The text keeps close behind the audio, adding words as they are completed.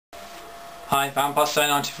Hi,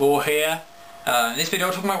 VampireSlayer94 here. In this video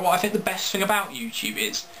I'm talking about what I think the best thing about YouTube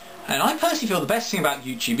is. And I personally feel the best thing about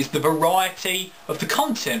YouTube is the variety of the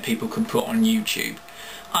content people can put on YouTube.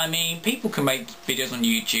 I mean, people can make videos on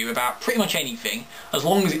YouTube about pretty much anything as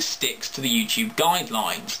long as it sticks to the YouTube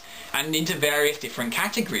guidelines and into various different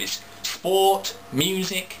categories. Sport,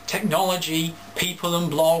 music, technology, people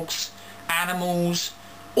and blogs, animals,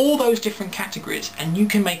 all those different categories, and you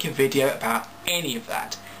can make a video about any of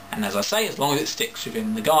that. And as I say, as long as it sticks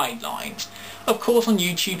within the guidelines. Of course, on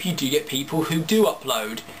YouTube you do get people who do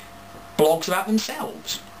upload blogs about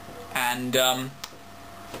themselves and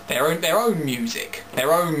their own music,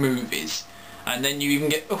 their own movies, and then you even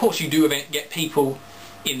get, of course, you do get people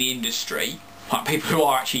in the industry, like people who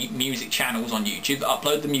are actually music channels on YouTube that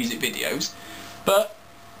upload the music videos. But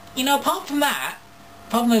you know, apart from that,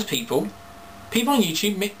 apart from those people on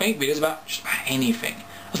YouTube make videos about just about anything.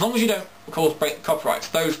 As long as you don't, of course, break the copyrights.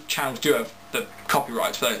 Those channels do have the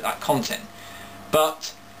copyrights for that content.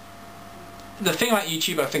 But the thing about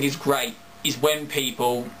YouTube I think is great is when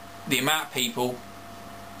people, the amount of people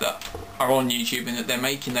that are on YouTube and that they're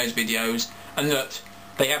making those videos and that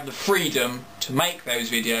they have the freedom to make those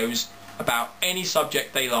videos about any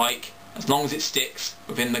subject they like as long as it sticks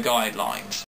within the guidelines.